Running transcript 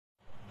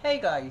Hey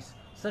guys,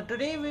 so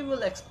today we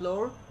will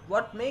explore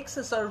what makes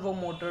a servo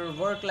motor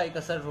work like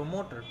a servo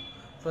motor.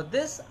 For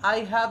this I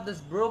have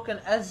this broken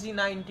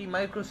SG90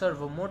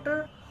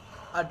 Micro-servomotor,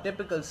 a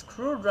typical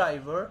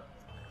screwdriver,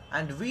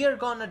 and we are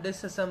gonna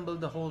disassemble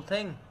the whole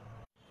thing.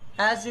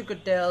 As you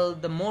could tell,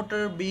 the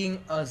motor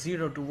being a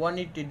 0 to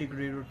 180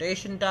 degree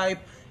rotation type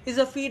is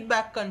a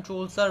feedback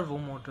control servo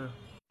motor.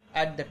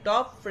 At the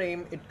top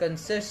frame it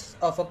consists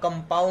of a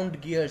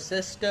compound gear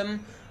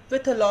system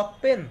with a lock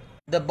pin.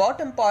 The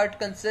bottom part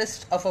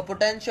consists of a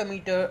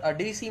potentiometer, a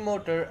DC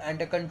motor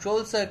and a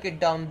control circuit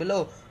down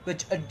below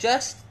which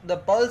adjusts the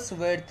pulse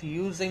width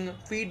using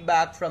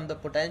feedback from the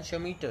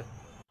potentiometer.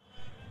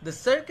 The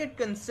circuit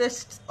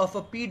consists of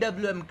a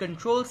PWM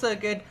control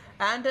circuit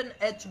and an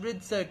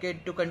H-bridge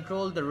circuit to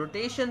control the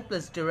rotation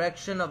plus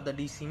direction of the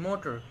DC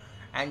motor,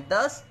 and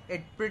thus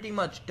it pretty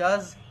much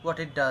does what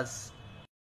it does.